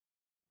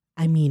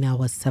Amina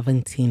was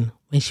 17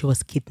 when she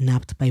was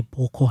kidnapped by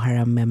Boko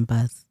Haram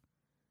members.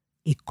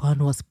 A gun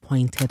was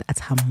pointed at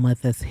her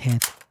mother's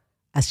head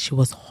as she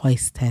was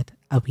hoisted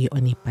away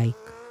on a bike.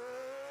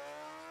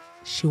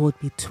 She would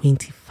be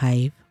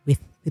 25 with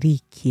 3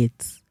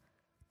 kids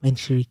when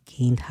she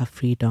regained her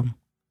freedom.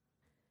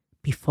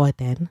 Before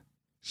then,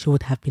 she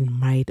would have been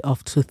married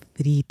off to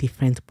 3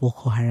 different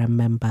Boko Haram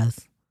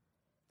members.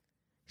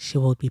 She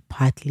would be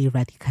partly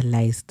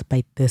radicalized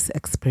by this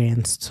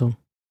experience too.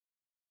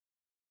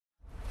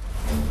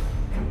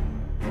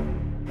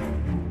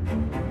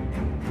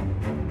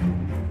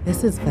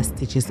 This is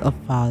Vestiges of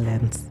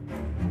Violence,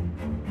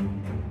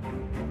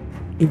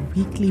 a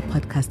weekly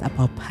podcast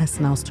about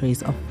personal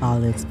stories of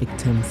violence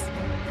victims.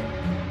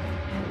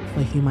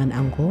 For Human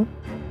Angle,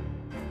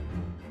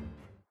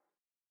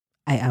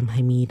 I am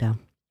Hamida.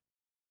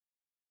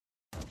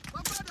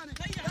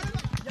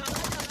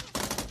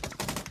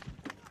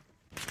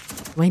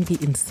 When the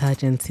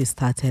insurgency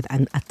started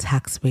and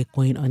attacks were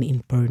going on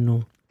in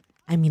Borno,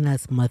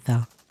 Amina's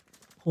mother,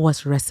 who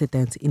was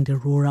resident in the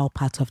rural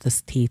part of the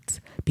state,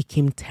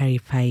 became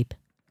terrified,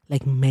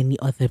 like many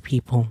other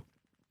people.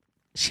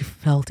 She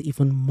felt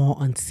even more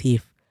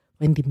unsafe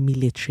when the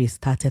military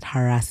started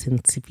harassing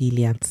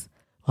civilians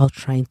while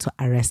trying to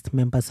arrest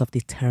members of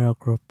the terror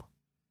group.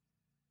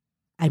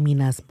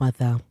 Amina's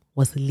mother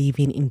was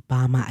living in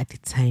Bama at the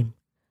time,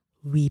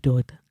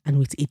 widowed and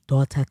with a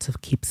daughter to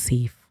keep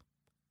safe.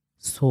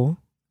 So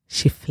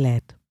she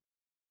fled.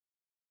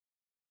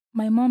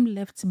 My mom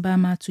left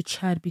Bama to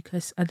Chad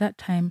because at that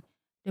time,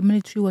 the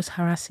military was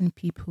harassing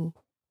people.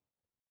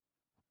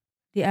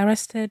 They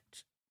arrested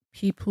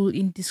people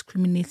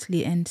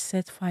indiscriminately and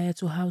set fire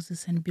to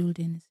houses and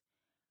buildings.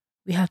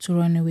 We had to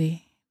run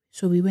away,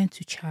 so we went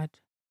to Chad.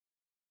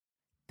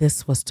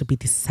 This was to be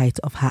the site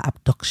of her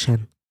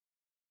abduction.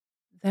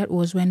 That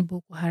was when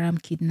Boko Haram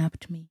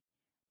kidnapped me.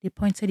 They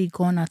pointed a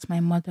gun at my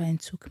mother and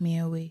took me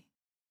away.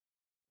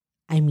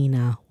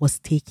 Amina was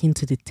taken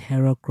to the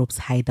terror group's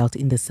hideout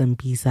in the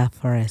Zambiza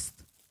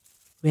forest,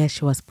 where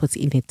she was put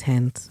in a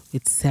tent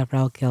with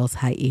several girls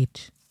her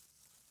age,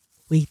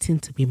 waiting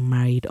to be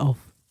married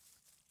off.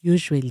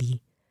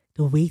 Usually,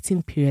 the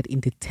waiting period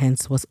in the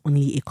tents was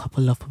only a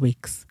couple of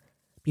weeks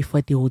before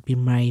they would be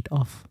married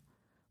off,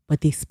 but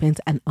they spent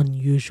an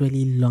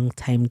unusually long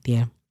time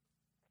there.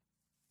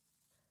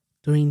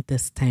 During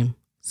this time,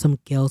 some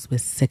girls were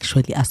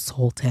sexually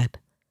assaulted.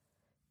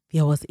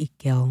 There was a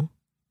girl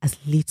as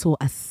little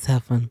as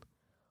 7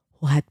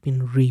 who had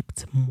been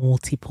raped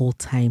multiple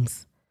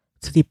times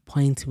to the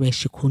point where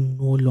she could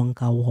no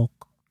longer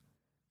walk.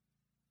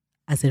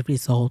 As a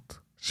result,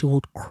 she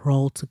would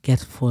crawl to get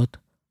food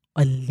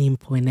or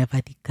limp whenever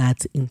the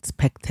guards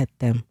inspected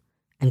them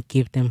and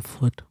gave them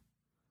food.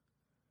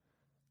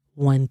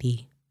 One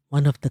day,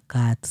 one of the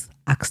guards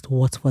asked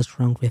what was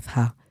wrong with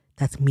her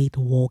that made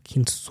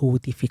walking so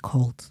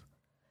difficult,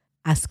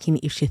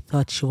 asking if she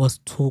thought she was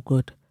too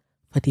good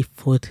for the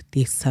food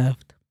they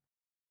served.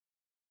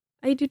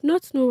 I did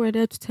not know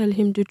whether to tell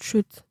him the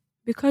truth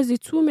because the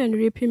 2 men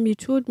raping me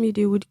told me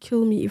they would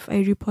kill me if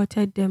I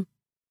reported them.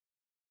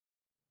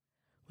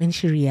 When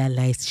she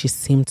realized she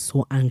seemed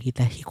so angry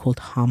that he could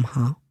harm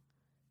her,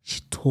 she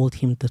told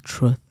him the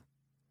truth.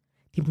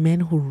 The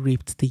men who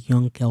raped the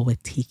young girl were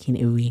taken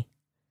away.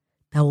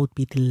 That would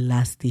be the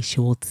last day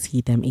she would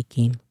see them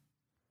again.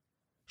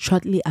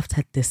 Shortly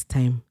after this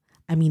time,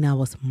 Amina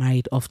was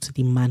married off to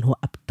the man who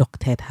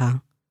abducted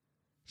her.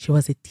 She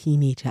was a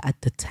teenager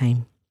at the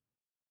time.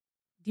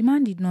 The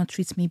man did not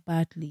treat me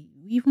badly.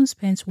 We even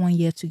spent 1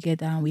 year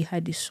together and we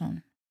had a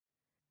son.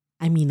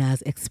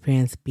 Amina's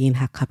experience being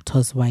her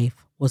captor's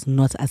wife was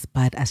not as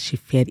bad as she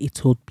feared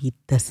it would be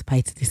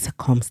despite the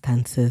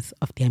circumstances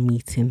of their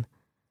meeting.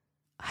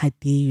 Her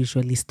day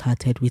usually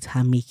started with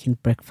her making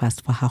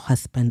breakfast for her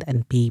husband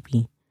and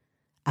baby.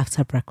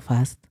 After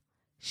breakfast,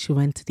 she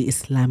went to the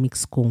Islamic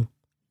school,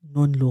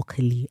 known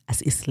locally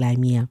as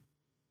Islamia.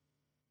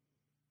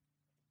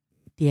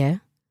 There,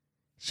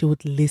 she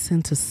would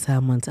listen to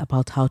sermons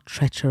about how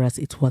treacherous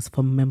it was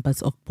for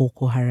members of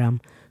Boko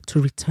Haram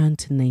to return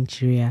to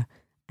Nigeria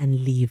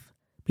and leave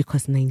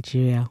because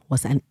Nigeria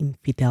was an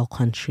infidel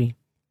country.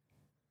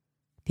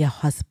 Their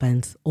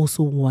husbands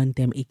also warned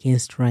them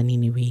against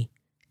running away,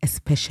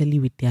 especially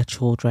with their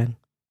children.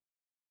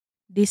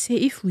 They say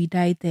if we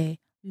die there,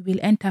 we will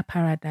enter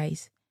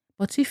paradise.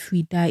 But if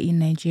we die in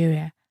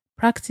Nigeria,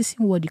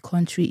 practicing what the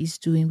country is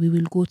doing, we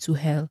will go to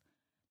hell.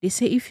 They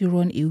say if you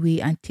run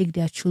away and take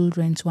their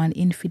children to an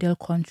infidel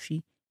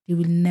country, they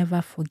will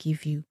never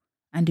forgive you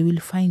and they will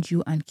find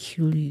you and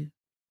kill you.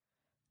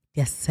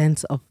 Their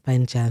sense of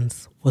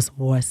vengeance was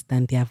worse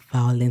than their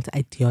violent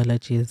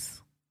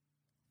ideologies.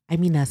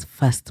 Amina's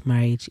first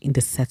marriage in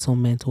the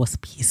settlement was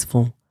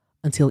peaceful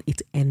until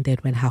it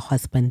ended when her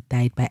husband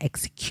died by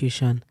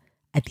execution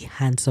at the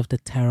hands of the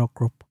terror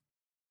group.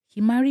 He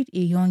married a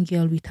young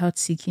girl without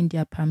seeking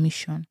their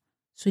permission,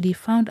 so they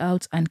found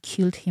out and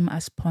killed him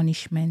as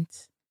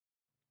punishment.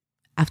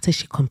 After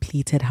she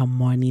completed her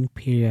mourning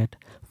period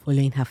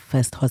following her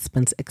first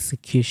husband's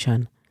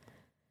execution,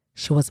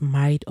 she was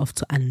married off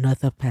to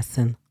another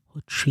person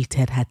who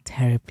treated her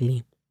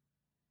terribly.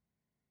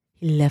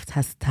 He left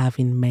her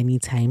starving many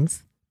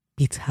times,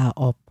 beat her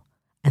up,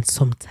 and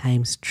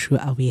sometimes threw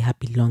away her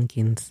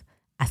belongings,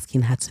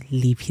 asking her to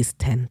leave his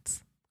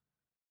tent.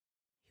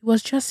 He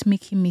was just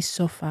making me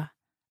suffer.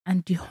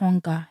 And the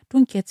hunger,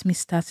 don't get me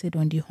started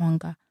on the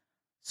hunger.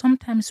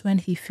 Sometimes when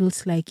he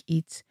feels like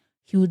it,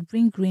 he would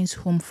bring grains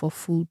home for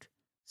food.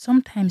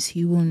 Sometimes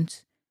he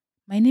won't.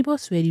 My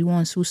neighbors were the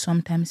ones who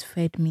sometimes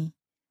fed me.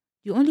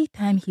 The only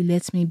time he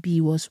let me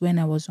be was when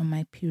I was on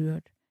my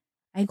period.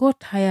 I got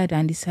tired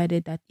and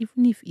decided that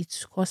even if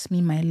it cost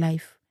me my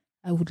life,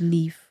 I would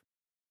leave.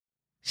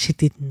 She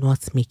did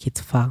not make it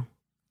far.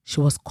 She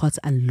was caught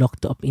and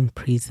locked up in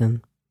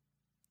prison.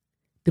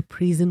 The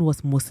prison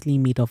was mostly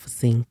made of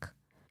zinc,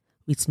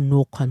 with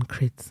no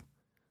concrete,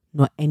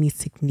 nor any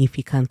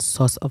significant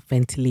source of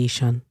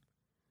ventilation.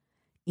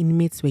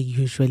 Inmates were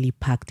usually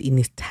packed in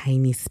a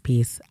tiny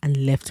space and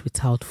left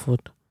without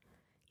food,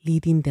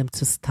 leading them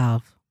to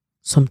starve,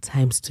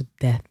 sometimes to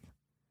death.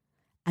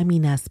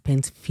 Amina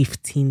spent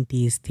 15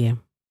 days there.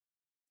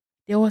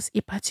 There was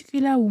a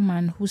particular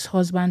woman whose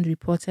husband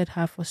reported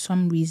her for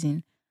some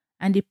reason,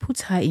 and they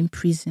put her in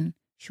prison.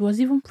 She was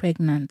even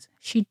pregnant.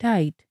 She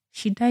died.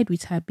 She died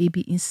with her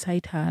baby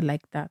inside her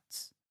like that.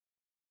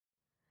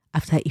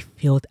 After a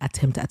failed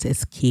attempt at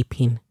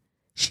escaping,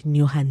 she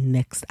knew her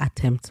next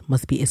attempt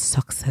must be a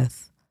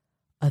success.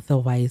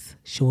 Otherwise,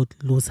 she would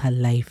lose her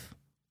life.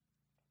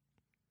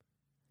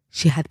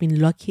 She had been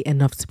lucky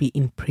enough to be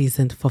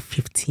imprisoned for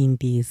 15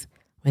 days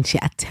when she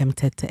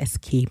attempted to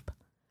escape.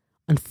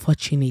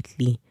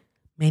 Unfortunately,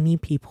 many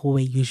people were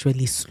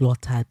usually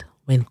slaughtered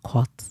when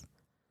caught.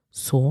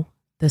 So,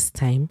 this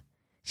time,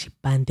 she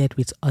banded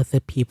with other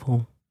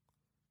people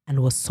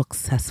and was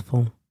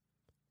successful.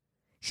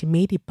 She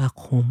made it back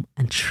home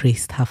and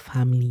traced her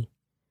family.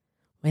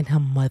 When her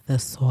mother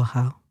saw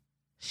her,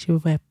 she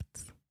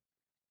wept.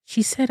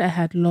 She said I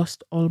had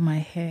lost all my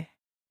hair.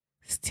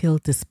 Still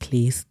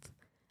displaced,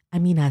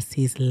 Amina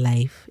says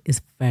life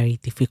is very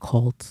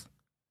difficult.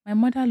 My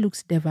mother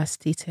looks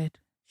devastated.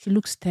 She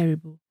looks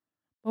terrible.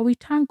 But we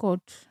thank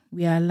God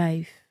we are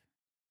alive.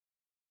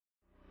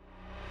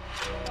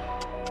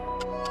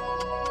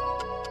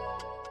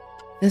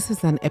 This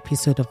is an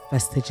episode of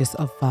Vestiges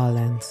of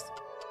Violence.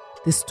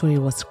 This story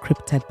was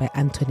scripted by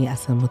Anthony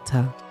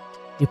Asamuta,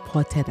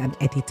 reported and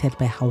edited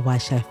by Hawa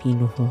Shafi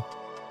Nuhu,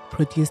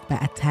 produced by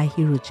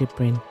Atahiru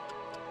Jibrin.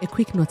 A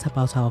quick note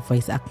about our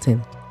voice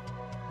acting.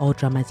 All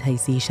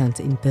dramatizations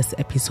in this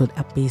episode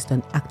are based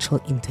on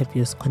actual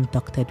interviews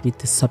conducted with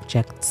the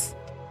subjects.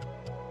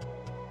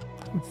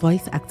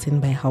 Voice acting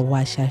by Hawa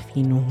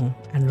Shafi Nuhu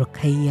and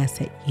Rukaiya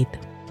Saeed.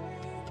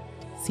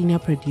 Senior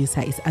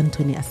producer is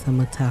Anthony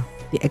Asamuta.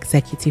 The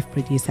executive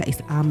producer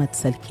is Ahmad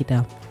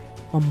Salkida.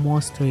 For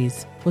more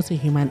stories, go to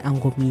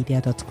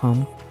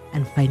humananglemedia.com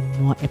and find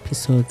more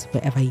episodes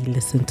wherever you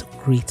listen to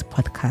great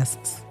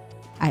podcasts.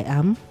 I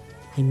am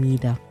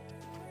Hamida.